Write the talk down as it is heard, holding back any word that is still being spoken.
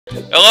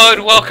Hello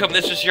and welcome,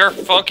 this is your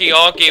Funky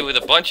Onky with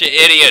a bunch of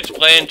idiots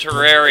playing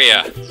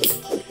Terraria.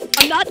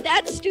 I'm not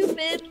that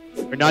stupid.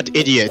 We're not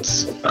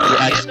idiots. We're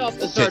actually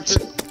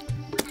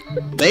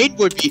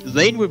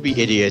Lane would be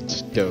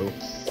idiot though.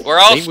 We're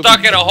all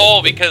stuck in a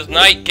hole because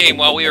night came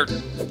while we were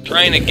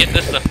trying to get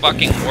this to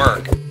fucking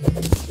work.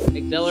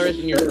 Accelerus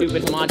and your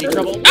stupid Hamaji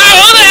trouble. Oh,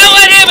 who the hell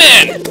let him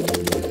in?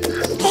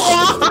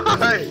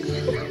 Why?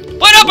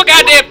 Put up a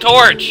goddamn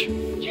torch!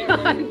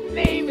 God's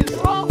name is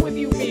wrong with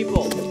you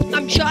people.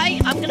 I'm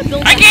trying. I'm gonna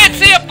build. I can't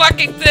see a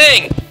fucking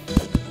thing!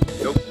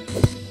 Nope.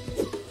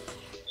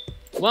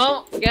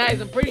 Well, guys,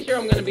 I'm pretty sure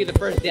I'm gonna be the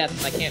first death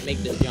if I can't make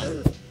this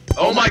jump.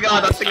 Oh my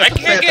god, that's I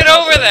can't get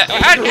over that!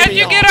 How'd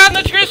you get on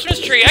the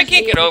Christmas tree? I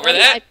can't get over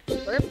that!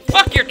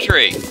 Fuck your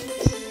tree!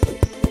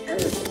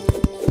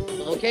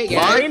 Okay,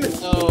 guys. Fine.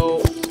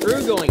 So,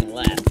 screw going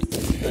left.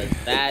 Because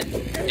that...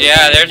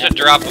 Yeah, there's a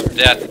drop of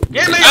death.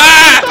 Get me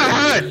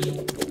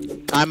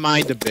I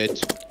mind a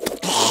bit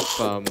of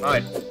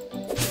Alright.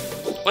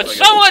 Would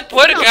someone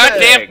put a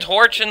goddamn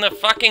torch in the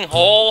fucking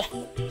hole?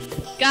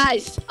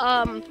 Guys,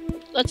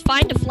 let's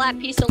find a flat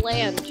piece of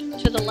land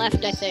to the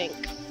left. I think.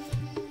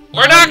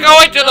 We're not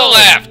going to the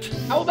left!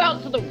 How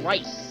about to the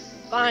right?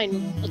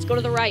 Fine. Let's go to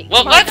the right.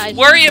 Well, Come on, let's guys.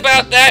 worry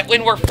about that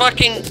when we're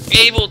fucking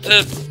able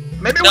to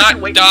Maybe we not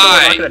should wait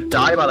die. until we're not gonna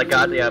die by the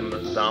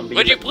goddamn zombie.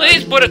 Would you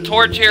please put a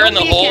torch here in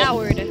the Don't be a hole?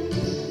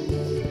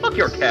 coward. Fuck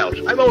your couch.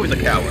 I'm always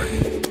a coward.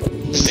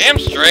 Damn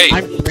straight.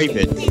 I'm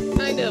Raven.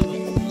 Kind of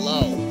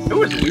low.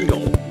 Who is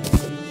Weagle?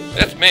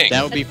 That's me.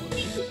 That would be I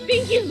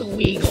think he's a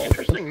Weagle.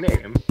 Interesting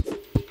name.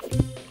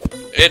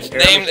 It's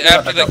named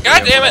after the.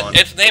 God damn it!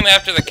 It's named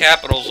after the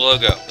Capitals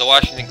logo, the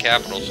Washington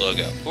Capitals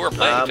logo. Who are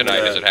playing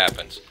tonight, as it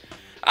happens.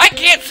 I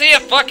can't see a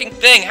fucking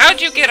thing. How'd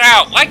you get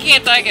out? Why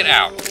can't I get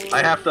out?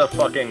 I have to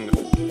fucking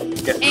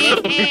get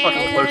really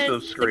fucking close to the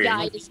The screen.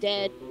 guide is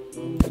dead.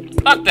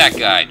 Fuck that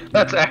guide.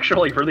 That's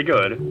actually really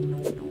good.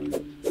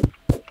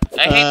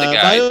 I hate the By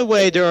guide. the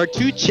way, there are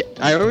two.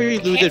 I already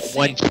looted see.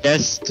 one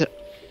chest.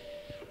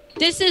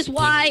 This is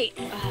why.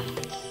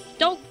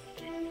 Don't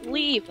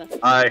leave.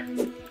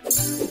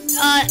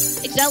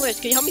 Accelerus,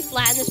 can you help me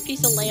flatten this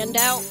piece of land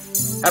out?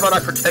 How about I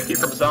protect you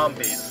from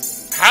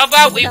zombies? How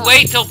about we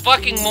wait till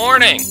fucking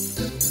morning?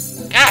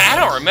 God, I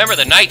don't remember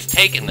the nights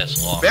taking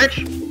this long. Bitch!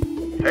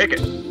 Take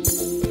it.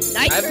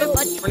 Nice I for vote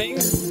much. morning.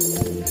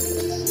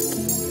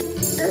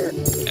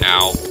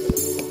 Ow.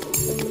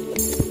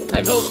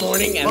 I vote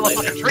morning and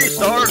Motherfucking tree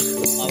stars!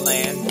 a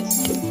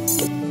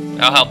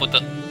land. I'll help with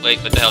the. Wait,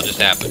 what the hell just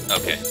happened?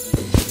 Okay.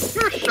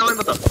 You're showing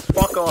what the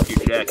fuck off, you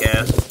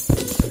jackass.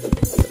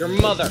 Your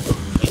mother.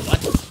 Wait,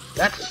 what?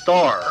 That's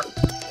Star.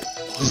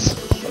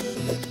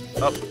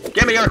 Oh,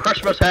 give me your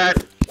Christmas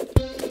hat!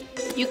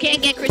 You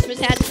can't get Christmas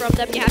hats from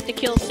them. You have to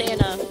kill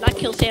Santa. Not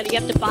kill Santa. You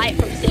have to buy it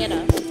from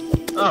Santa.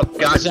 Oh,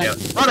 gotcha.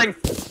 Running!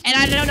 And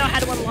I don't know how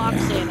to unlock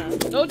Santa.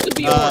 No, to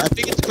be I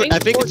think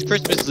it's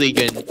Christmas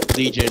Legion,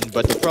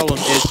 but the problem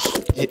is.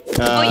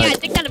 Oh yeah, I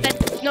think that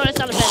event. No, that's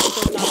not event.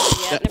 So it's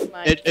not yet. Never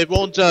mind. It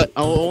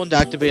won't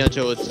activate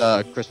until it's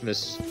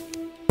Christmas.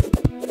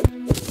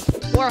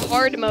 Or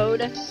hard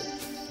mode.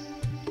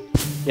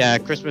 Yeah,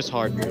 Christmas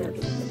hard mode.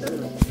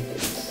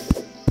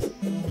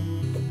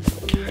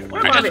 Why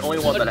am I the only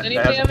one Does that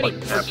anybody has have any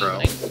like afro?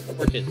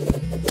 torches?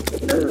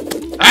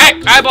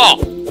 Hey, eyeball!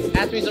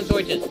 Pass me some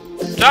torches.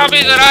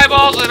 Zombies and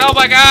eyeballs and oh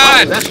my Oh,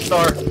 god! that's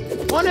Star.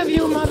 One of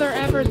you mother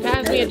effers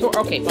pass me a torch.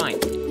 Okay, fine.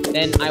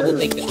 Then I will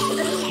take this.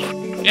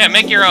 Yeah,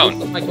 make your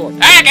own. My torch.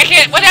 Heck, I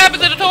can't. What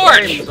happened to the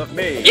torch? Names of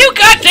me. You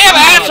goddamn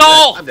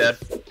asshole! I'm dead.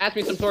 Pass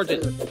me some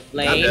torches. I'm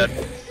Lane.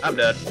 dead. I'm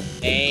dead.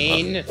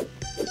 Lane.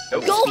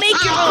 Nope. Go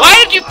make your own.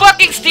 Why did you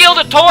fucking steal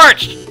the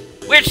torch?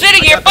 We're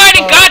sitting here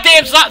fighting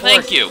goddamn zombies.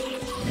 Thank you.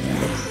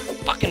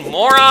 Fucking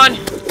moron.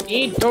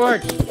 Need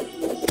torch.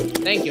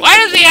 Thank you. Why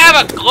does he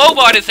have a globe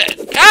on his head?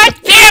 God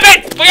damn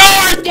it!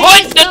 Bjorn,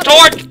 put the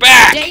torch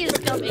back! Day is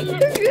coming.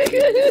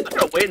 I'm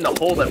gonna wait in the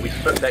hole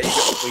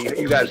that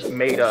you guys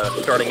made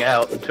starting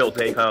out until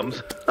day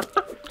comes.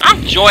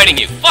 I'm joining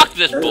you. Fuck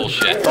this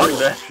bullshit. Fuck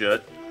that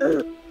shit.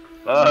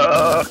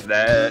 Fuck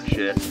that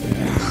shit.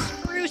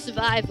 Screw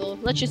survival.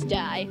 Let's just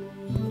die.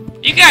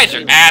 You guys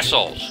are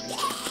assholes.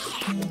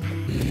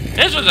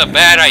 This was a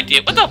bad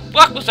idea. What the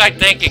fuck was I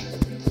thinking?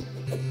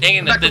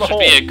 Thinking that this would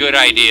be a good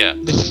idea.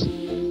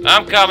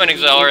 I'm coming,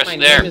 Accelerus.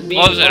 There,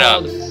 close it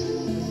up.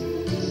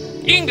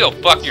 You can go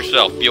fuck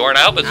yourself, Bjorn. I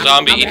hope a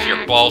zombie eats your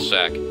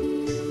ballsack.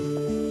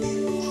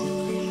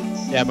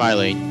 Yeah, bye,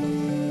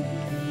 Lane.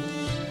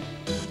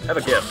 I have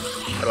a gift.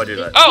 How do I do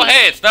that? Oh,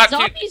 hey, it's not too...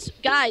 Zombies,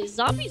 guys.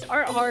 Zombies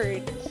aren't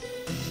hard.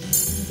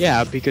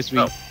 Yeah, because we.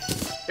 Oh.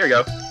 Here we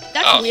go.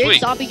 That's Oh, weird. sweet.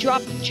 Zombie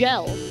dropped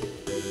gel.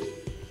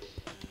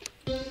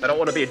 I don't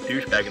want to be a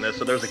douchebag in this,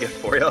 so there's a gift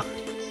for you.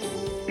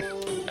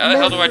 How the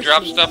hell do I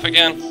drop stuff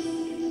again?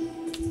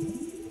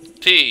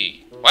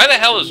 T. Why the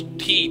hell is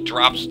T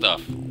drop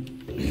stuff?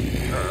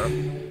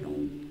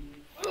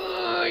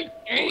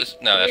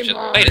 No, that's just...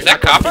 Wait, is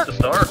that copper? The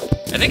star.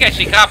 I think I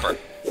see copper.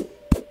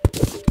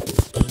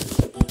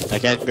 I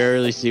can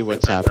barely see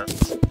what's happening.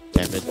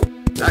 Damn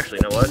it. Actually,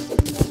 you know what?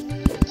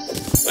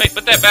 Wait,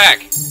 put that back.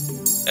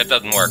 That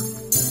doesn't work.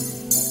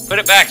 Put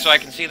it back so I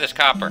can see this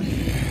copper. I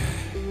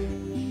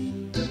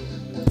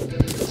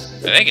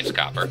think it's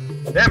copper.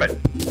 Damn it.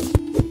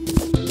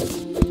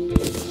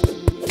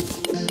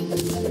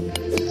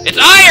 It's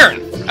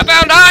iron! I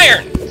found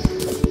iron!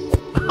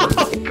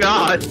 Oh,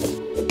 God.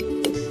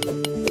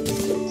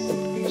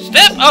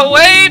 Step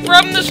away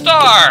from the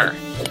star!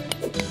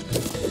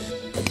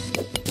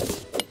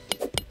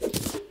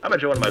 I'm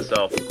enjoying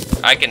myself.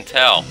 I can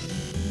tell.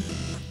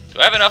 Do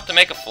I have enough to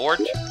make a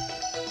forge?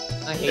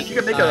 I hate If you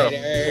could make a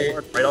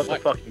sword right off the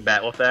fucking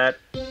bat with that,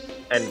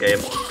 end game.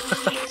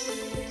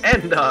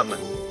 And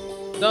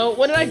So,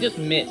 what did I just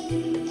miss?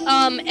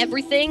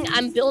 Everything.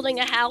 I'm building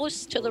a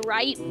house to the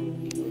right.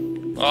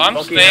 Well, I'm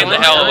Okay, staying the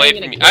I'm hell away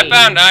dying from in you. a I cave.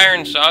 found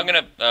iron, so I'm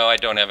gonna... Oh, I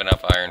don't have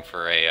enough iron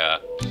for a,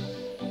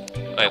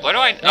 Wait, what do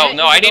I... Oh,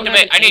 no, I need to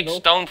make... I need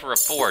stone for a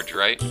forge,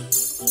 right?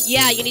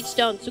 Yeah, you need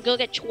stone. So go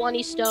get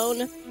 20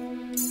 stone.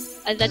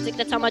 I think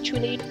that's how much we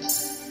need.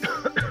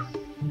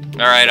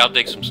 Alright, I'll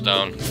dig some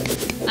stone.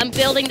 I'm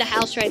building the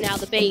house right now,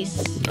 the base.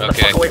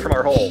 Okay. fuck away from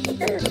our hole.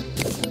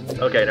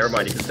 Okay, never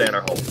mind. You can stay in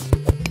our hole.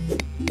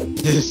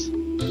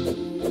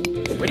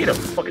 We need a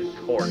fucking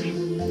torch.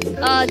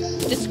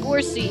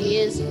 Discourcy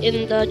is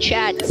in the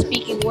chat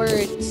speaking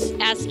words,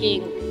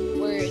 asking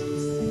words.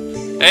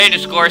 Hey,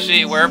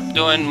 Discourcy, we're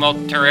doing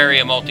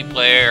Terraria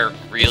multiplayer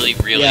really,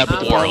 really Yeah, but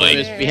the problem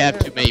poorly. is we have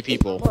too many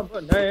people.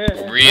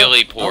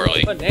 Really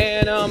poorly. Oh,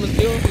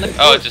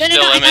 it's a No,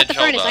 still I got image. the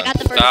Hold furnace, I on. got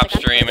the furnace, Stop I got the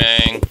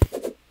streaming.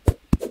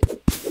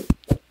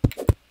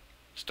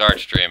 Start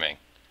streaming.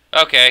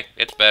 Okay,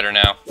 it's better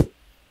now.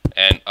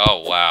 And,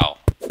 oh, wow.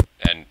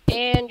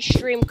 And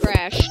stream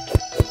crashed.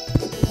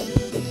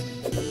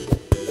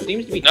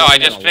 Seems to be No, I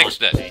going just on a lot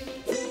fixed it. today.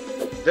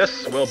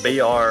 This will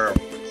be our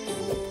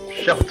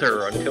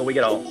shelter until we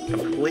get a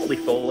completely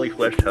fully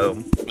fleshed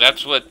home.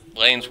 That's what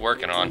Lane's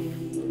working on.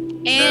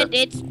 And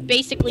it's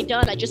basically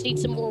done. I just need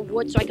some more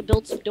wood so I can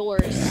build some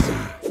doors.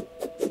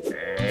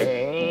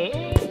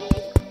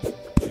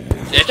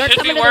 It Start should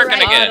coming be to the working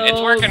right. again.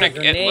 It's working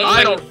again. It looks I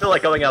like... don't feel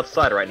like going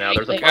outside right now.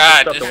 There's a bunch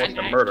God, of stuff that wants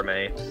to murder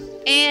me.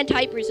 And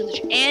Hyper's in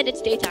the and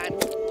it's daytime.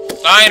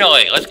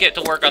 Finally, let's get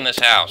to work on this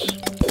house.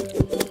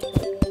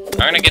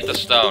 I'm gonna get the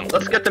stone.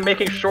 Let's get to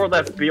making sure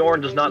that Bjorn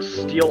does not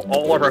steal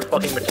all of our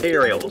fucking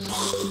materials.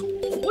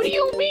 What do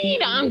you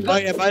mean? I'm Oh,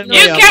 good. yeah, by the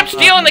You way, kept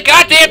stealing the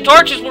goddamn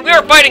torches when we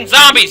were fighting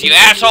zombies, you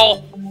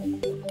asshole!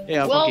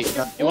 Yeah, Well,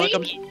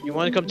 okay. You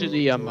wanna come to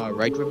the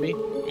right with me?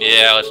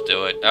 Yeah, let's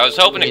do it. I was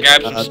hoping to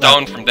grab some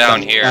stone from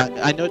down here.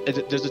 I know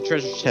there's a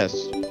treasure chest.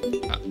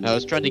 I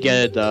was trying to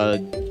get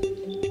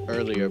it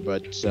earlier,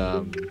 but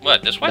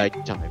What, this way?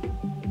 night time.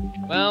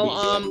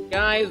 Well,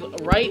 guys,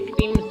 right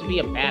seems to be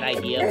a bad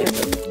idea.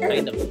 It's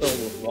kind of filled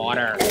with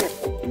water.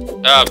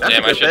 Oh,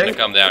 damn, I good shouldn't thing. have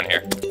come down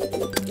here.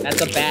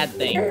 That's a bad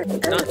thing.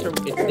 It's not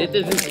this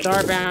isn't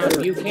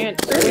Starbound. You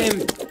can't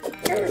swim.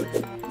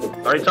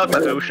 Are you talking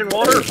about ocean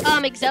water?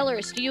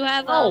 Xelarus, do you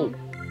have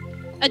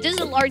this is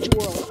a large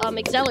world.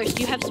 Xelarus,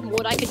 do you have some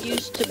wood I could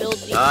use to build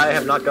the I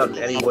have not gotten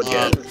any wood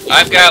yet.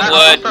 I've got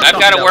wood. I've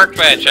got a Okay.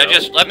 workbench.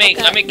 Let me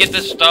get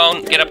this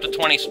stone, get up to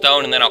 20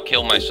 stone, and then I'll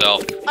kill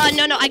myself.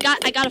 no, I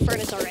got a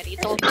furnace already.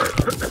 It's all good.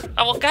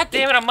 Oh, well,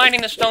 goddammit, I'm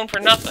mining the stone for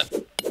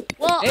nothing.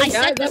 Well, Hey, I guys,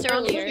 said this that's not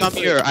earlier. Come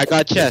here, I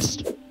got a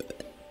chest.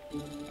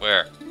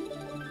 Where?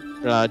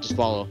 Just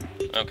follow.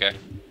 Okay.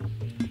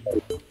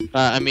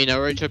 I mean, I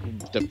already took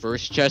the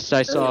first chest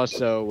I saw,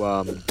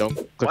 so don't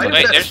click Why on is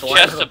Wait, that there's slime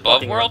chests with a above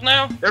fucking- world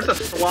now? There's a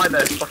slime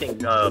that has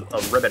fucking a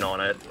ribbon on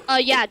it.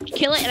 Yeah,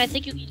 kill it, and I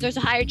think there's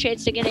a higher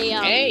chance to get a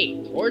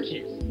Hey,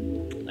 torches.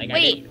 Like I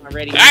Wait. didn't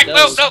already. Ah, use no,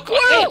 those. no,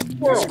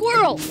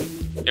 Squirrel!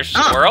 There's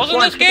squirrels in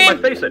this slime's game?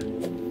 sticking my face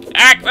in.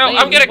 Ah, no, Hey,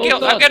 I'm gonna we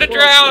both I'm saw gonna squirrels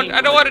drown. being-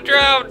 I don't want to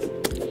drown.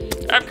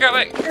 I'm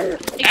coming. Hey,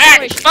 Ah,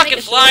 George, fucking make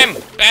a slime,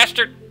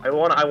 bastard. I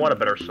want a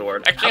better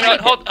sword. Actually, you know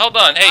what? Hold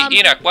on. Hey, Um,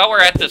 Enoch, while we're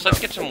at this, let's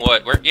get some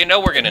wood. We're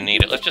gonna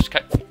need it. Let's just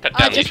cut down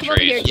these just come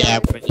over here, trees. Yeah,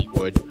 we need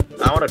wood.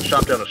 I want to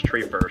chop down this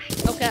tree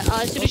first. Okay,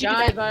 as soon as you do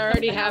Guys, that. I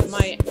already have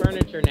my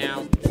furniture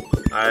now.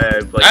 I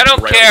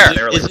don't care.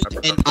 barely Is it remember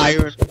an something.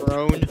 iron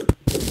throne?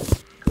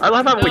 I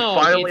love how we No,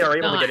 finally it's are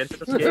able not. to get into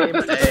this game,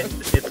 and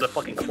it's a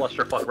fucking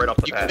clusterfuck right off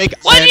the You can bat. make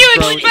What do iron you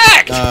throne,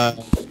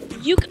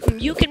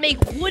 expect? You can make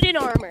wooden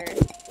armor.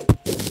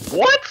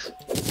 What?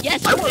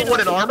 Yes, I want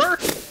wooden armor?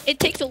 It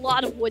takes a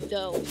lot of wood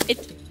though.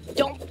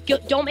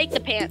 Don't make the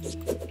pants.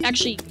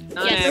 Actually,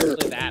 Not yes.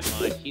 actually that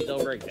much. He's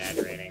over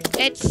exaggerating.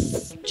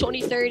 It's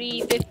 20,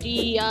 30,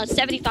 50,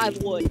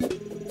 75 wood.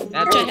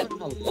 That's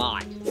a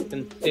lot,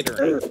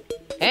 considering.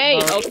 Hey,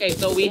 okay,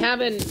 so we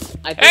haven't.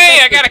 I think Hey, I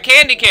that's got a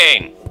candy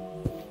cane.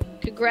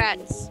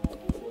 Congrats.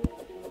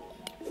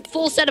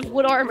 Full set of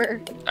wood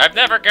armor. I've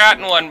never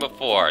gotten one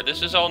before.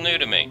 This is all new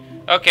to me.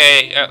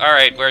 Okay,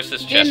 alright, where's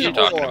this chest you're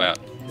talking ore. about?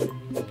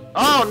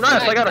 Oh,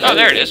 nice! I got a Oh,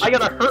 there it is. I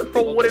got a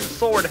hurtful wooden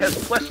sword. It has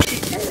plus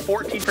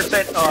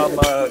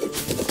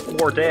 14%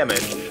 more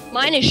damage.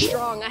 Mine is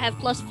strong. I have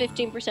plus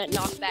 15%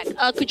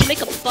 knockback. Could you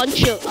make a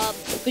bunch of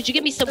could you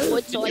give me some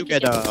wood so I You can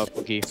get a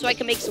cookie. so I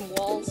can make some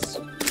walls?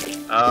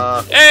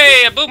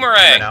 Hey, a And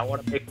boomerang! I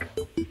want to make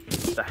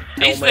a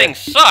helmet. These things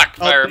suck,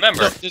 if I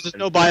remember. There's a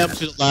snow biome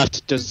to the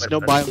left. There's a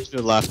snow biome to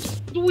the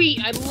left. Sweet,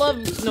 I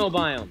love snow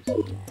biomes.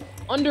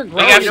 Underground.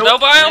 We got snow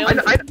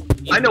biome?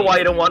 I know why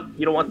you don't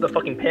want the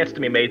fucking pants to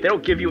be made. They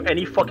don't give you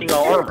any fucking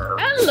armor.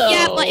 Hello.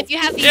 Yeah, but if you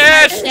have the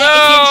Yes, set, snow!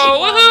 it gives you,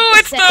 Woohoo!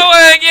 It's set-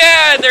 snowing!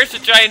 Yeah, and there's a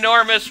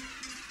ginormous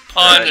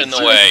pond in gives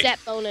the you way. a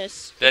set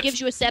bonus. It That's-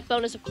 gives you a set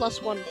bonus of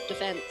 +1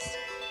 defense.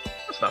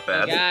 That's not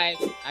bad. Guys,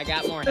 I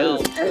got more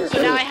help.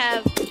 So now I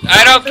have.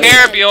 I don't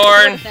care,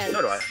 Bjorn.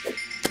 So do I.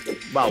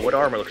 Wow, what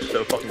armor looks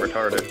so fucking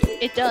retarded.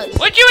 It does.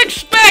 What'd you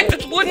expect?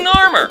 It's wooden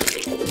armor.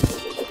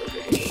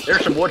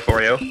 There's some wood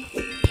for you.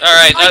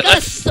 Alright, I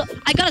let's...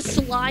 got a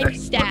slime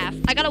staff.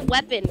 I got a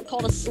weapon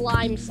called a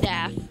slime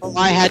staff. Oh,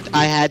 I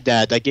had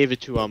that. I gave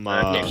it to Wait a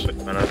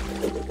minute.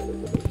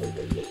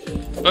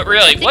 But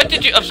really, what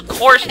did you... Of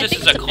course I this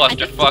think is a it's a- I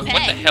think it's a clusterfuck. What the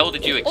pet. hell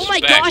did you expect? Oh my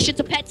gosh, it's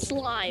a pet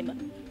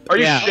slime. Are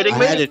you Yeah, shitting I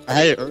me? had it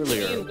Me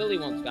earlier. and Billy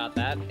once got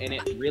that, and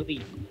it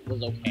really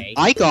was okay.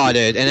 I got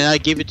it, and then I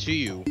gave it to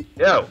you.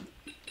 Yo.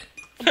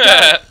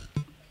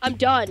 I'm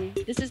done.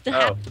 This is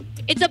the. Oh.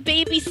 It's a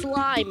baby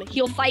slime.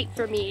 He'll fight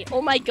for me.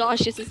 Oh my gosh,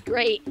 this is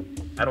great.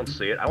 I don't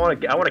see it. I want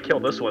to kill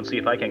this one. See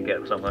if I can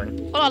get something.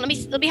 Hold on,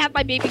 let me have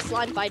my baby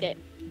slime fight it.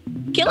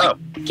 Kill Oh,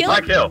 it. Kill my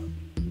it. kill.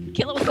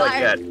 Kill it with Not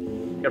fire.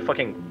 yet. Get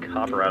fucking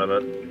copper out of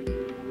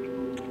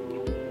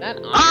it. That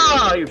iron.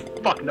 Ah, you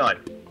fuck nut.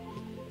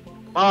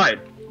 Mine.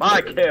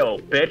 My kill,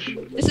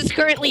 bitch. This is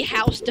currently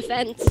house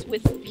defense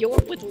with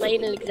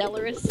Lane and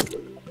Exelerus.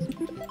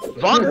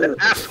 Von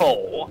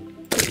asshole.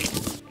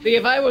 See,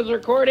 if I was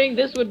recording,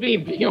 this would be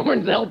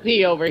Bjorn's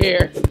LP over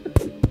here.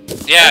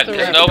 Yeah, That's a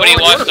because wrap. nobody You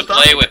wants wanna to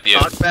stop play with you.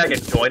 Cockbag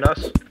and join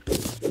us.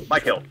 My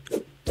kill.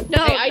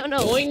 No, Hey, I no,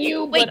 no. join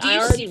you, Wait, but do I you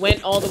already see-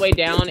 went all the way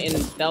down and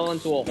fell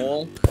into a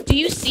hole. Do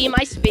you see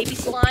my baby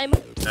slime?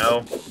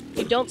 No.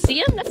 You don't see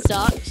him? That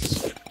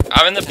sucks.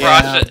 I'm in the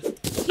Yeah. process...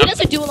 He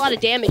doesn't do a lot of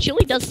damage. He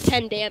only does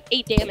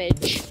 8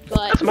 damage.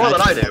 But That's more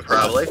than I do,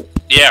 probably.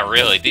 Yeah,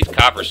 really, these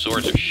copper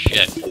swords are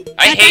shit.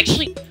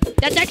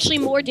 that's actually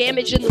more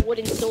damage than the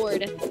wooden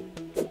sword.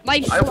 My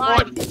I slime.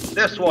 want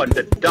this one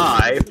to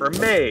die for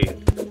me.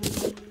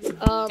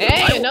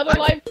 Hey, another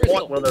life I want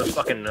crystal. one of those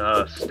fucking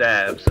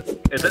stabs.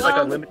 Is it like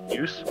Well- unlimited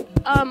use?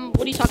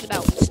 What are you talking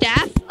about?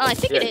 Staff? I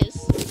think it Yeah.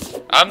 is.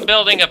 I'm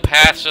building a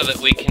path so that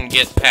we can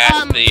get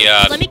past the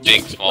let me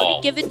big let me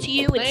fall. give it to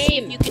you and see if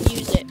Lane. you can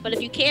use it. But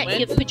if you can't,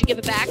 When- could you give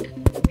it back?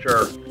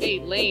 Sure. Hey,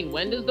 Lane,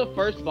 when does the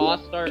first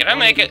boss start? Can I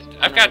make it?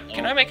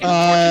 Can I make it?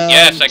 Uh,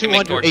 Yes, I can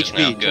make 200 torches HP.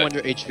 now. Good.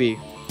 200 HP.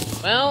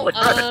 Well, Holy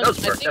crap, it does I work.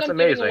 think That's I'm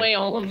amazing. giving away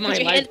all of my Could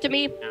you life hand it to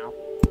me? now.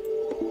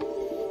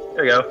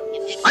 There you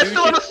go. I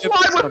still have a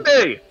slime with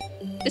me!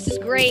 This is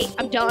great.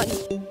 I'm done.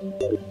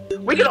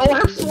 We can all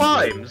have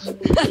slimes!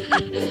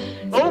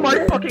 Oh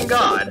my fucking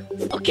god!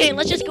 Okay,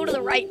 let's just go to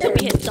the right till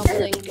we hit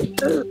something.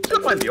 Let's go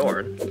find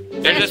Bjorn.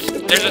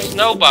 There's a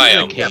snow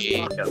biome. Yeah,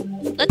 Okay. fuck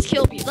him. Let's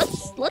kill you.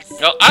 Let's.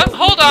 No,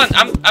 hold on.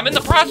 I'm in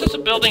the process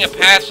of building a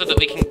path so that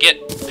we can get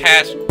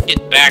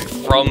back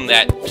from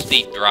that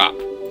steep drop.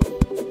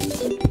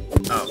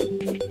 Oh.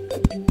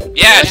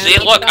 Yeah, see,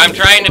 look, I'm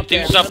trying to do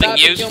I'm something about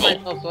to kill useful.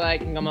 myself so I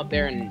can come up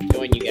there and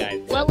join you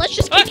guys. Well, let's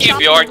just keep Fuck you,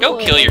 chopping Bjorn. Go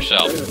wood. kill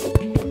yourself.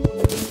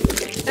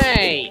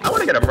 Hey, I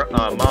want to get a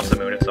Masa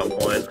Moon at some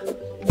point.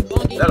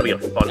 That'll be a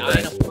fun die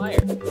in a thing.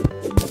 fire.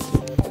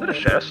 Is that a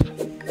chest?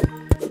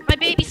 My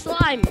baby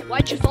slime.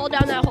 Why'd you fall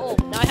down that hole?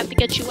 Now I have to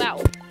get you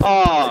out.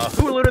 Aw,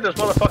 who looted this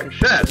motherfucking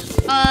chest?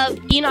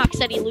 Enoch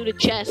said he looted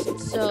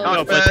chests. So Oh,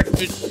 No, but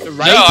Cockbag. the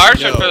right. No,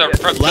 ours are no. to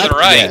the Left,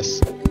 right.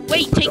 yes.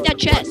 wait, take that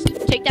chest.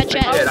 Take that I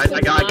did, chest. I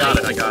got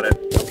it, I got it.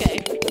 Okay.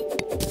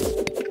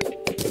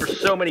 There's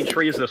so many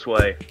trees this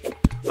way.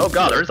 Oh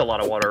god, there's a lot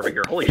of water over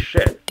here. Holy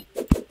shit.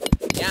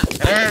 Yeah.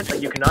 And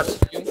you cannot...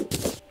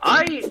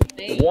 I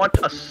want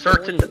a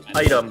certain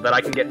item that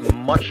I can get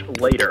much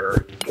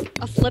later.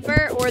 A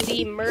flipper or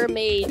the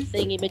mermaid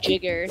thingy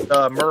majigger.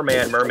 The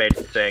mermaid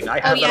thing. I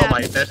have Oh, that on yeah.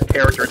 my best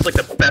character. It's like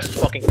the best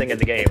fucking thing in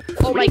the game.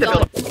 Oh We my need to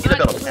god. build a, we need to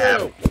build a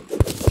path.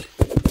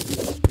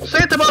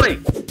 Santa Bunny!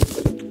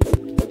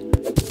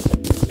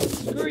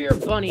 Screw your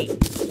bunny.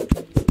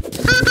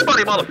 Santa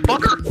Bunny,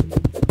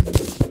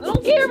 motherfucker! I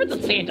don't care about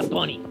the Santa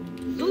bunny.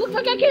 It looks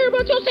like I care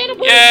about your Santa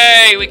bunny.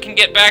 Yay! We can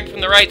get back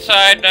from the right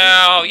side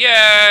now.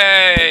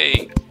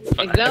 Yay!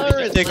 Fuck,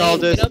 Exeler Take all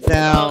this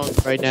down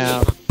right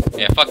now.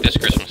 yeah, fuck this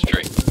Christmas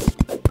tree.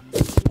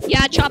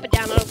 Yeah, chop it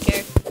down. I don't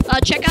care.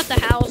 Check out the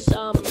house.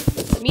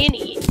 Me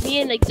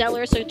and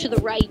Exeler, so to the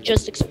right,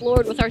 just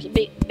explored with our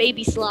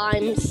baby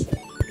slimes.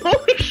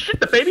 Holy shit,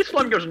 the baby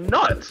slime goes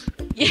nuts!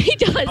 Yeah, he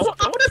does. I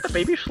wonder if the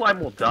baby slime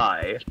will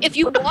die. If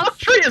you What the walk, fuck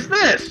tree is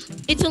this?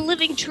 it's a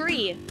living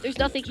tree. There's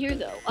nothing here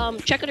though.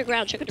 Check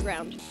underground. Check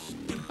underground.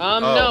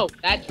 No,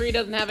 that tree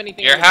doesn't have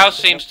anything. Your on it. house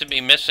seems to be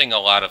missing a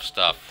lot of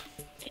stuff.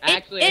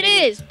 Actually, it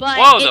is, but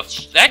Whoa,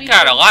 it's- that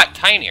got a lot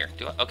tinier.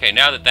 Okay,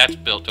 now that that's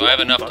built, do I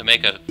have enough to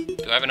make a?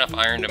 Do I have enough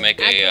iron to make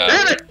a?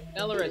 Damn it!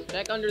 Exelerus,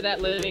 check under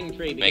that living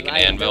tree. Make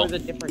Because an anvil. There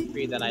was a different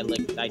tree that I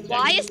licked. I checked.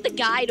 Why is the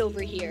guide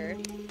over here?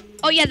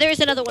 Oh yeah, there's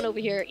another one over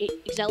here.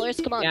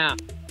 Exelerus, come on. Yeah.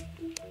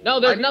 No,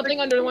 there's I nothing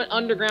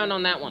underground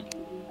on that one.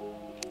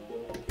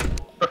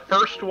 The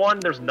first one,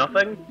 there's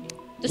nothing.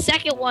 The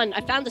second one,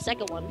 I found the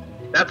second one.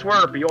 That's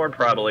where Bjorn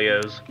probably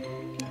is.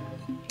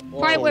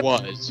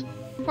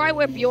 Probably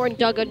where Bjorn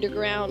dug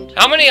underground.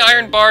 How many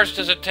iron bars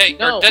does it take?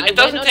 No, it doesn't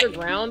I went take.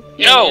 underground.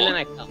 No, and then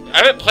I fell. I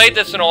haven't played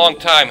this in a long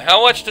time.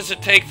 How much does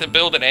it take to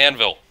build an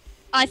anvil?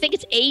 I think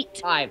it's 8.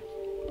 5.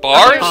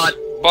 Bars?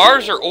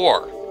 Bars or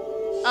ore?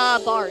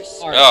 Bars.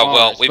 Oh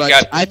well, we've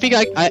got. I think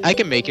I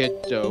can make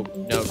it. So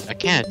no, I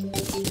can't.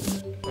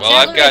 Well,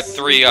 I've got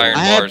 3 iron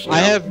bars now. I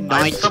have 9.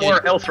 I'm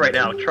somewhere else right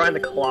now, trying to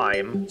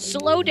climb.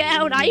 Slow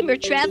down, I am your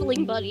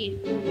traveling buddy.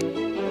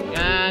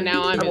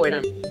 Now I'm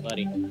waiting.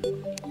 buddy.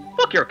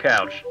 Fuck your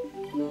couch.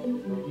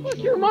 Fuck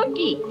your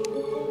monkey.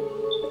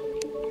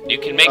 You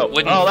can make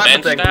wooden that's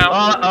fence the thing. now.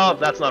 Oh,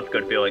 that's not a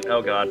good feeling.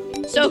 Oh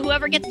god. So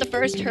whoever gets the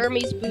first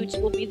Hermes boots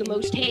will be the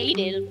most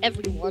hated of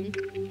everyone.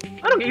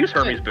 I don't use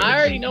Hermes boots. I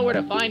already know where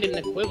to find an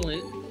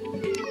equivalent.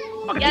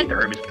 Fucking hate the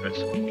Hermes boots.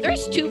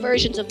 There's 2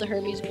 versions of the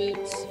Hermes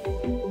boots.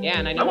 Yeah,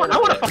 and I I know.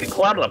 want a fucking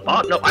cloud on the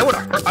bottom. No, I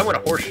want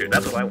a horseshoe.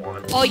 That's what I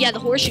want. Oh yeah, the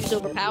horseshoe's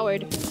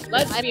overpowered.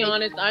 Let's be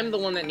honest, I'm the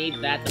one that needs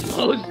that the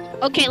most.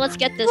 Okay, let's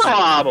get this.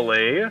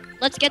 Probably.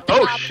 Let's get the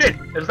Oh cobweb. shit!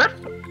 Is that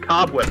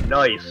cobweb?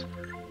 Nice.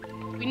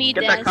 We need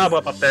Get this. that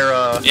cobweb up there.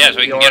 Yeah, so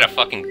we can Bjorn. get a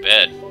fucking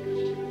bed.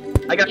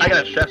 I got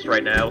a chest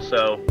right now,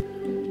 so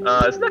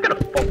it's not gonna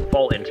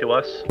fall into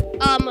us.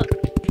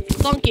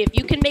 Funky, if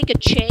you can make a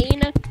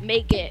chain,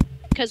 make it.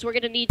 Because we're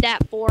gonna need that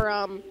for,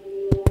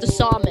 the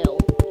sawmill.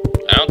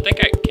 I don't think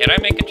can I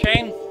make a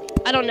chain?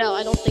 I don't know,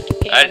 I don't think you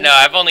can. No,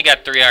 I've only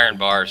got 3 iron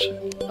bars.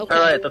 Okay.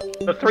 Alright,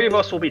 the 3 of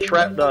us will be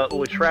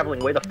traveling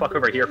way the fuck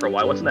over here for a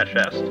while. What's in that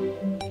chest?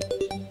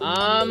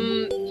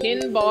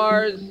 Tin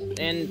bars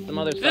and some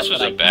other stuff. This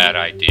was a bad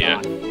idea.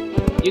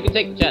 You can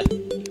take the chest.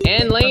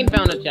 And Lane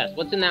found a chest.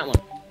 What's in that one?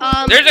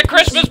 There's a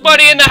Christmas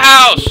bunny in the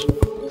house!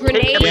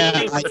 Grenade. Yeah,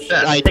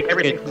 Take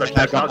everything from the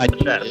chest. I'll take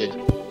the chest.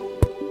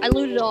 I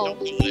looted all.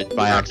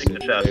 By I'll take the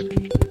accident.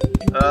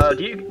 chest.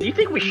 Do you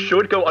think we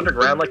should go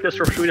underground like this,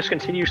 or should we just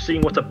continue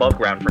seeing what's above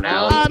ground for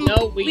now?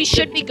 No, we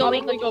should be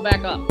going. Probably go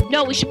back up.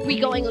 No, we should be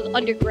going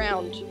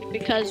underground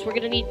because we're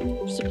gonna need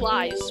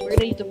supplies. We're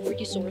gonna need the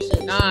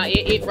resources. Nah,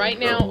 right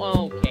now.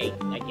 Okay,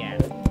 I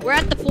guess. We're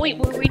at the point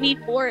where we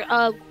need more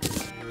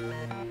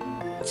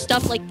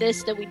stuff like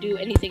this than we do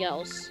anything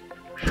else.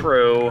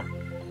 True.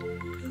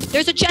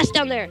 There's a chest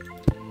down there.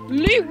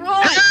 Leroy.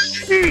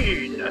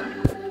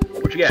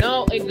 What'd you get?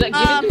 No, give it to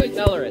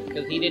Accelerus,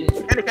 because he didn't.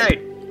 Candy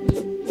cane.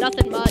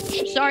 Nothing much.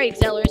 Sorry,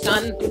 Xelarus.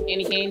 None,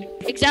 Candy cane.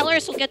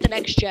 Xelarus will get the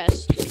next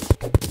chest.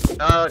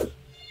 I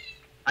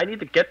need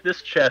to get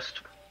this chest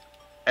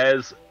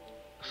as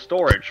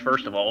storage,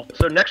 first of all.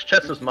 So next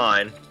chest is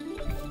mine.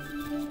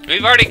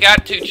 We've already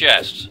got 2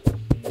 chests.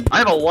 I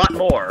have a lot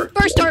more.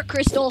 First art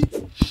crystal.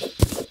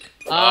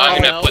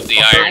 I'm gonna put the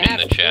iron in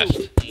the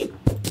chest.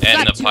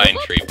 And the Got 2 pine of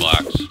them? tree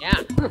blocks.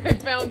 Yeah, I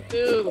found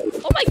 2.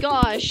 Oh my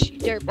gosh,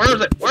 derp. Where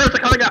is it? Where is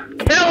it coming up?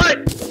 Kill it!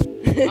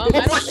 I Oh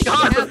my don't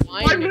god, have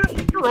why iron.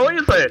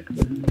 destroys it?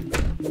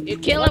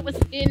 Kill it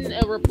with in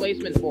a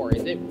replacement for.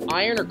 Is it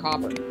iron or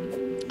copper?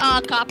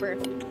 copper.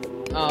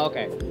 Oh,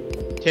 okay.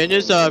 Tin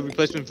is a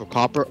replacement for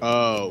copper.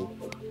 Oh.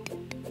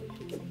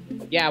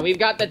 Yeah, we've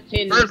got the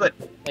tin Where is it?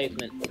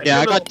 replacement. Yeah,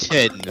 I got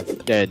tin.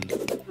 Then.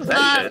 What is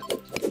that shit?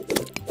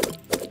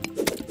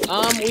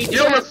 We do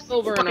Kill have this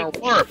silver in our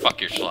fucking orb. Fuck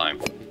your slime.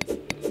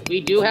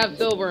 We do have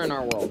silver in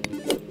our world.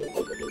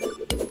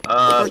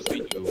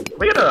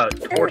 We got a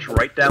torch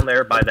right down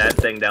there by that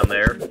thing down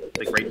there.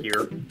 Like right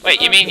here.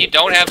 Wait, you mean you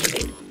don't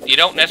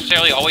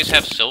necessarily always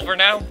have silver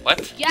now?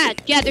 What? Yeah,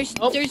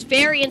 there's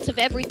variants of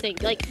everything.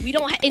 Like we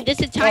don't in this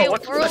Oh, entire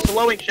what's world. that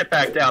glowing shit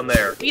back down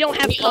there? We don't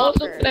have We also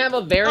copper. can have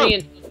a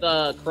variant of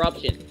the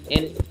corruption.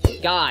 And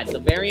God, the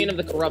variant of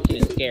the corruption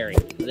is scary.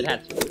 Because it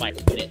has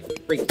spikes in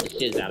it. Freaks the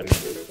shiz out of me.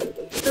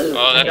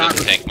 Oh, that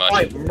doesn't take much.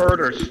 Like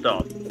murder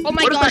stuff. Oh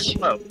my What is gosh. that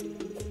glow?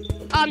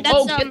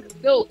 That's get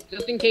still,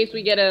 just in case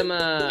we get him,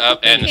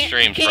 And the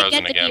stream's can't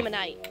frozen get the again.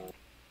 demonite.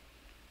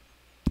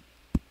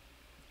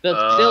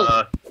 the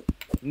still.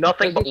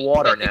 Nothing but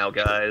water now,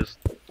 guys.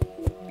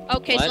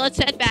 Okay, so What? let's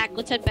head back.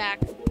 Let's head back.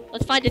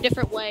 Let's find a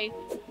different way.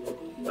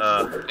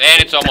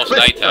 And it's almost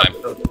nighttime.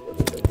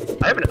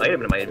 I have an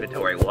item in my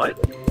inventory. What?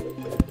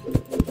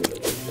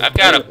 I've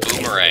got a You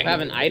boomerang. have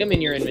an item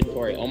in your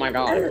inventory. Oh my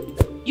god.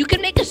 You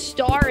can make a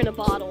star in a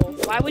bottle.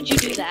 Why would you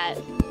do that?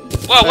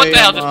 Whoa, what Hey, the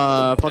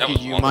hell? Funky, That was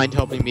do you one. mind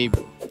helping me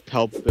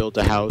help build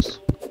a house?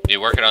 You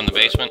working on the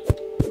basement?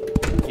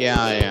 Yeah,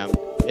 I am.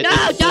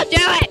 No, don't do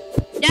it!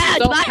 No,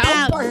 it's So my how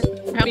house! far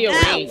how be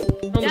arranged?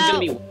 Someone's gonna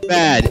be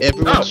Bad.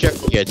 Everyone's Oh. sharing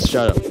it.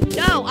 Shut up.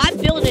 No, I'm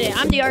building it.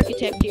 I'm the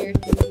architect here.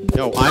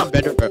 No, I'm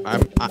better.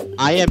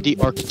 I am the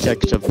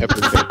architect of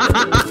everything.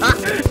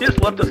 He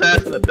just left his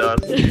ass in the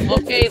dust.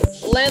 Okay,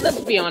 let's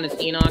be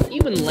honest, Enoch.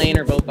 You and Lane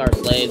are both our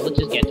slaves. Let's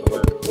just get to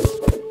work.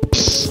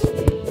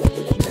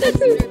 That's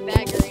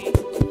dirtbaggery.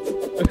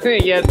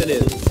 Yes, it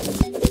is.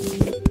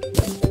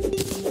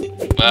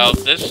 Well,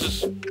 this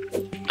is...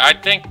 I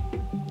think...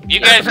 You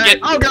guys get...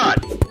 Oh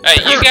god!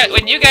 Hey,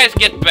 when you guys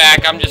get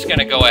back, I'm just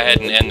gonna go ahead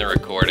and end the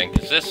recording,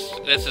 because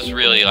this is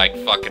really like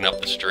fucking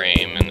up the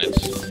stream, and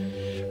it's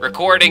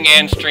recording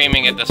and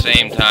streaming at the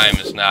same time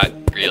is not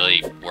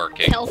really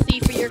working.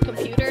 Healthy for your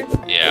computer?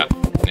 Yeah,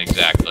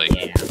 exactly.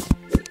 Yeah.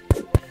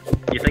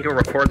 You think it'll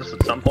record this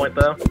at some point,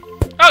 though?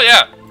 Oh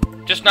yeah,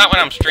 just not when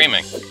I'm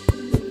streaming.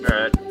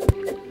 Alright.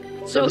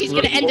 So he's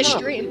gonna end the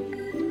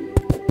stream.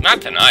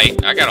 Not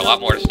tonight. I got a lot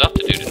more stuff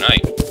to do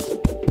tonight.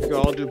 You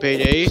all do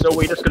payday. So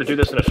we just gonna do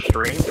this in a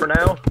stream for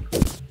now?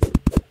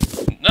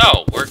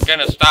 No, we're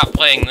gonna stop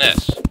playing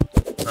this.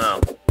 Oh.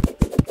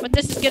 But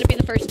this is gonna be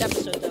the first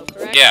episode, though,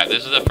 correct? Yeah,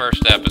 this is the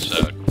first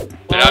episode.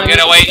 But Well, I'm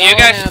gonna wait. You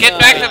guys get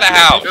back to the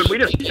house. Should we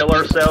just kill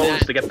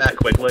ourselves to get back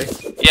quickly?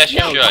 Yes, you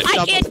No, should.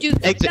 I can't do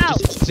Exit, no.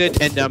 just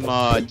exit, and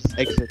just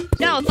exit.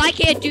 No, if I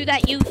can't do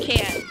that, you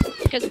can.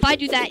 Because if I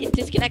do that, it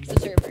disconnects the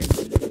server.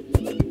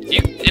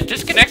 It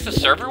disconnects the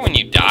server when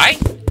you die?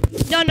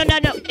 No.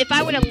 If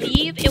I were to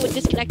leave, it would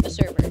disconnect the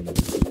server.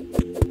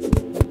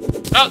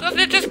 Oh,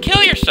 then just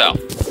kill yourself.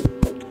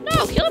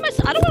 No, killing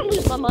myself. I don't want to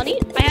lose my money.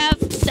 I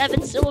have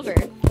 7 silver.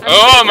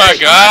 Oh my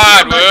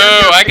god, woo!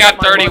 I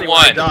got My money when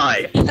I 31.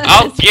 die.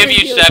 I'll It's give you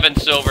ridiculous. 7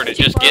 silver to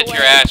Too just far get your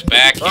away. ass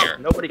back Well, here.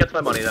 nobody gets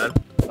my money then.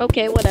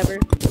 Okay, whatever.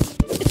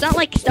 It's not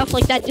like stuff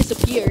like that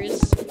disappears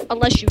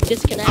unless you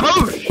disconnect.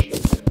 Whoosh!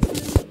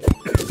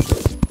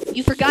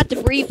 You forgot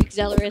to breathe,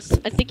 Xelarus.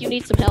 I think you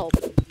need some help.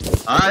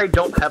 I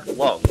don't have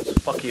lungs.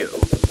 Fuck you.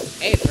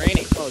 Hey, it's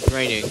raining. Oh, it's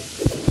raining.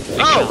 It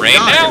can rain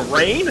God, now?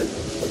 Rain?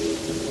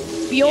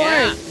 Bjorn,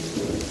 Yeah.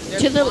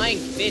 There's To the- flying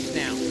fish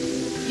now.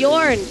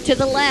 Bjorn, to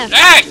the left.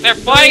 Ah, they're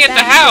flying Going at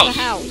the back to house.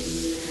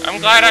 house. I'm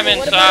glad I'm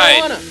What about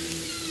inside. Anna?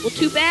 Well,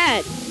 too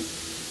bad.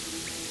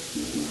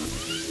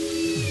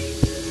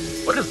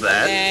 What is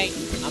that? Okay,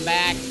 I'm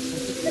back.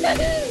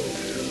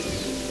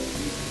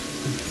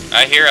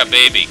 I hear a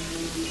baby.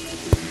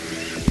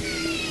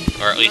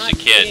 Or at least a Not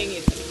kid. kidding,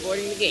 it's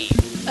recording the game.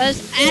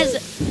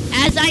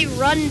 As I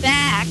run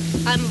back,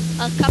 I'm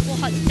a couple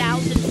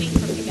 1,000 feet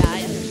from you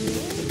guys.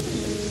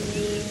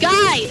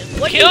 Guide,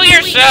 what Kill are you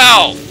doing?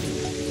 yourself!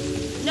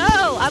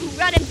 No, I'm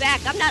running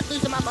back. I'm not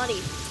losing my money.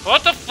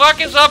 What the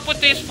fuck is up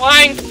with these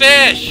flying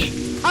fish?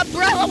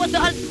 Umbrella with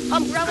the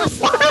umbrella What is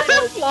slide.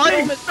 it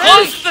flying?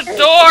 Close the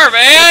door,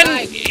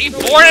 man! You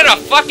born in a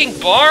fucking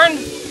barn?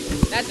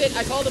 That's it,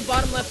 I called the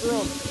bottom left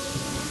room.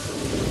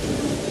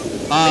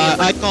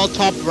 I call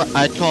top.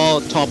 I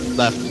call top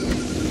left.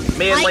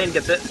 Me and I- Lane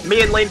get this.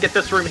 Me and Lane get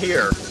this room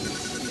here.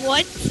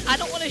 What? I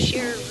don't want to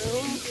share a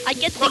room. I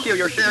get Fuck you,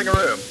 you're sharing a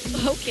room.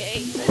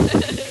 Okay.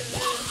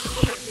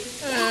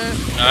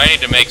 I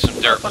need to make some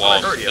dirt Fuck, I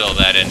walls to heard you. fill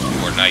that in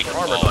before night We're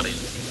armor falls.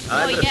 buddies.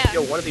 I'm Oh, gonna yeah.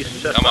 steal one of these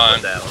shits Come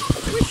on. down.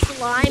 We're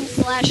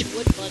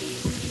slime/wood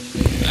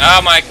buddies.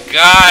 Oh my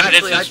god,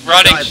 Actually, this I is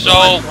running died, so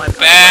so I'm-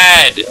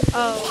 bad!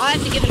 Oh, I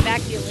have to give it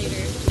back to you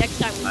later. Next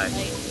time we Aye.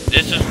 play.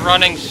 This is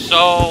running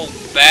so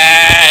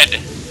bad!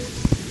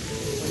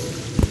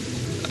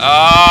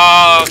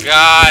 Oh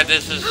god,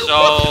 this is so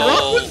What's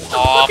wrong with the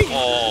fucking-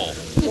 awful.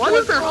 What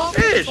is there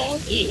fish?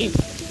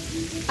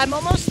 I'm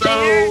almost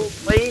there. So,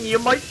 Lane, you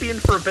might be in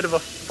for a bit of a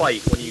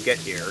fight when you get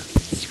here.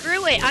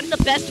 Screw it. I'm the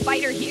best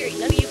fighter here.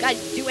 None of you guys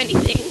do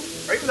anything.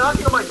 Are you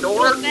knocking on my No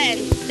door?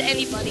 offense to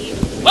anybody.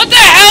 What the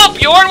hell,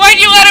 Bjorn? Why'd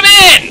you let him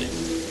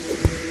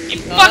in? You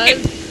fucking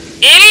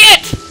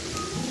idiot!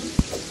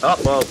 Oh,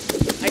 well.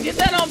 I did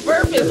that on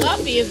purpose,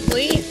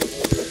 obviously.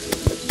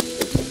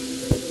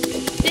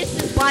 This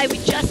is why we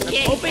just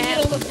can't Hoping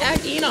have... it'll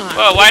attack Enoch.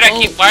 Whoa, why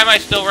am I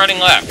still running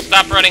left?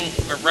 Stop running,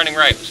 or running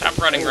right. Stop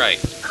running right.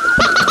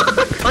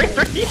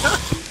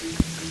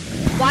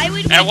 Why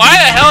would we And why dig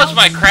the hell is house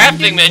my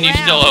crafting menu underground?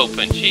 still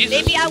open? Jesus.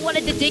 Maybe I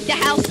wanted to dig the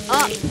house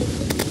up.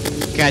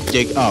 Can't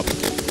dig up.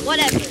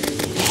 Whatever.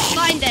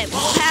 Fine then.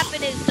 What will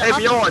happen is the Hey,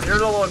 upper... Bjorn, you're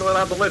the one who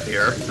allowed to live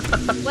here.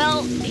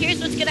 Well, here's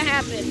what's gonna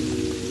happen.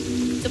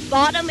 The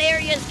bottom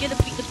area is gonna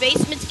be... The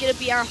basement's gonna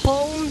be our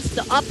homes.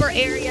 The upper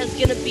area is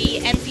gonna be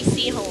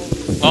NPC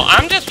homes. Well,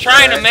 I'm just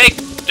trying to make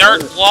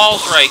dirt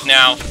walls right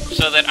now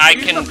so that I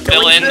can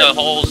fill in the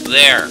holes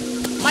there.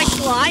 My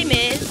slime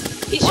is...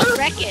 He's just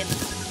wrecking.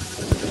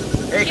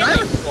 Hey, can I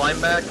have a slime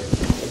back?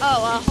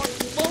 Oh,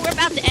 well, we're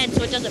about to end,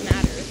 so it doesn't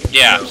matter.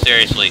 Yeah,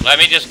 seriously. Let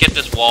me just get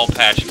this wall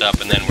patched up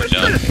and then we're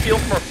You're trying done. to steal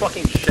from our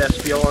fucking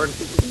chest, Bjorn.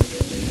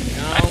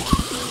 No,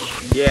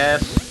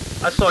 Yes.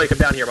 I saw you come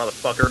down here,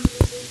 motherfucker.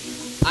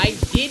 I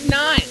did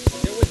not.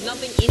 There was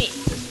nothing in it.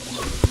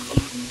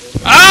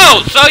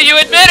 Oh, so you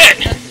admit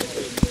it!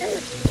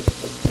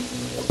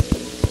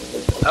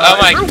 Oh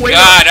my is there a way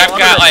god, to I've got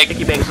lock like...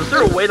 piggy banks? Is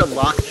there a way to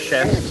lock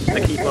chests to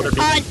keep other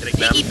people from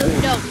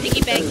getting them?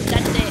 Piggy banks,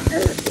 that's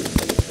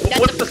it.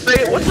 What's to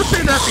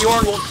say that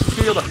Bjorn won't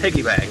steal the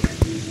piggy bank?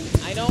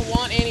 I don't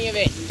want any of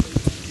it.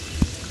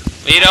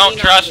 We don't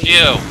trust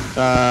you.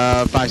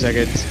 5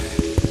 seconds.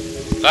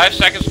 5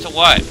 seconds to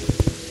what?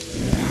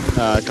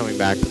 Coming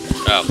back.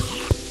 Oh.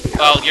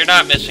 Well, you're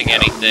not missing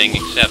anything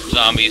except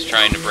zombies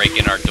trying to break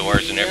in our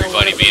doors and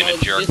everybody being a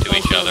jerk to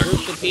each other.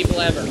 Groups of people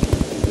ever.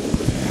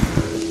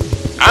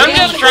 I'm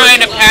just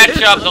trying to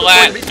patch up the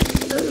last... Wait,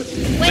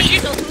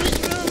 so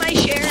whose room am I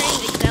sharing?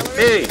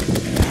 Accelerate?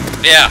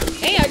 Hey, Yeah.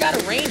 Hey, I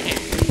got a rain hat.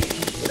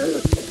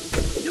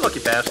 You lucky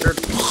bastard.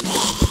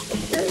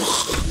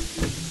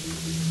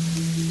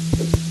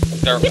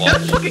 Dirt Get that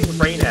walls. fucking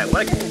brain at.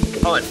 What a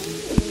cunt.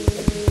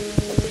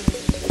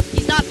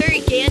 He's not very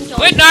Gandalf.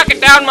 Quit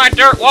knocking down my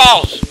dirt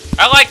walls.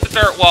 I like the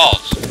dirt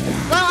walls.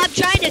 Well, I'm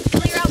trying to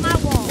clear out my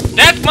wall.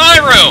 That's my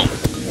room.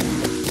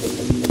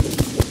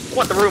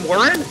 What, the room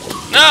we're in?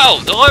 No,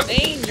 the room.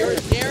 Zane, you're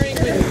sharing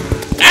with...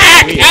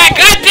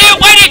 Goddamn,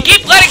 why do you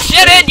keep letting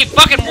shit in, you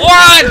fucking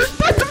morons?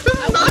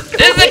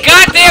 This is a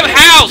goddamn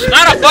house,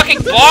 not a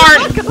fucking barn.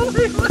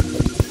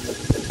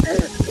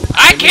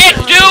 I can't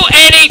do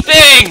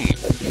anything.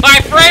 My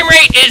frame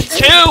rate is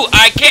 2.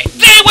 I can't.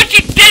 See what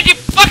you did, you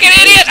fucking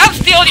idiot. I'm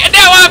stealing you.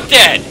 Now I'm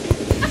dead.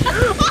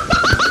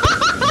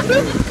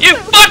 You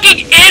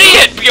fucking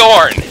idiot,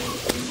 Bjorn.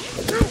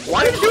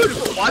 Why did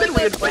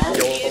we invite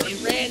Bjorn? He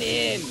ran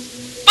in.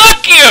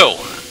 Fuck you.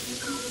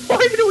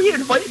 Why did we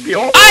invite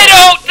Bjorn? I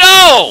don't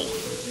know.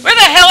 Where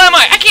the hell am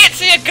I? I can't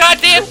see a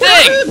goddamn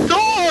thing. Open the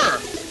door!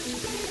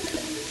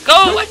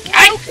 Go.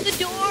 Open the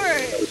door.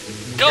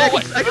 Go.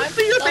 I can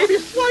see your baby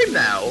slime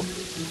now.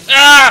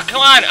 Ah,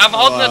 come on. I'm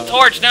holding the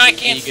torch. Now I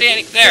can't see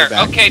anything. There.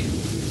 Okay.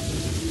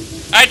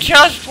 I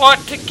just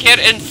want to get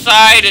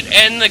inside and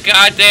end the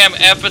goddamn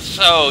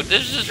episode.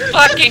 This is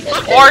fucking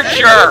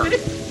torture.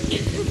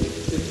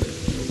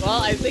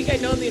 Well, I think I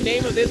know the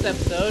name of this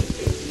episode.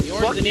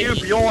 Bjorn's Fuck an you,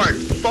 idiot. Bjorn.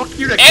 Fuck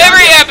you to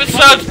Every goddamn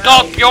episode's fucking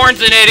called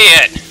Bjorn's an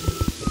idiot.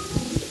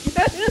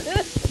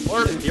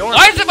 hell. Bjorn,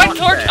 Why is it my fuck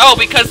torch? that. Oh,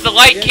 because the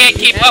light can't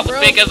keep up with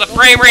me because the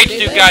frame rate's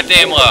too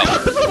goddamn low.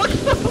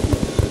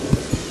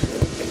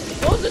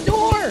 Close the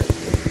door!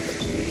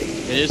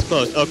 It is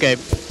closed. Okay.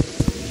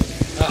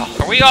 Oh,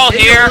 are we all In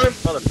your here? room,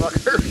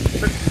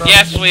 motherfucker.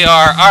 Yes, we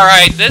are.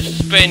 Alright, this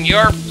has been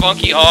your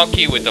Funky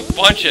Honky with a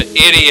bunch of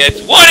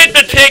idiots. One in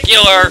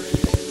particular!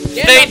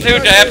 Stay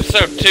tuned to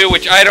episode 2,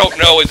 which I don't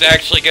know is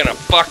actually gonna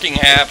fucking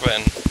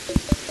happen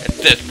at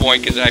this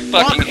point, because I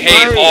fucking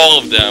hate all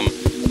of them.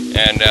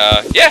 And,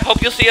 yeah,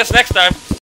 hope you'll see us next time.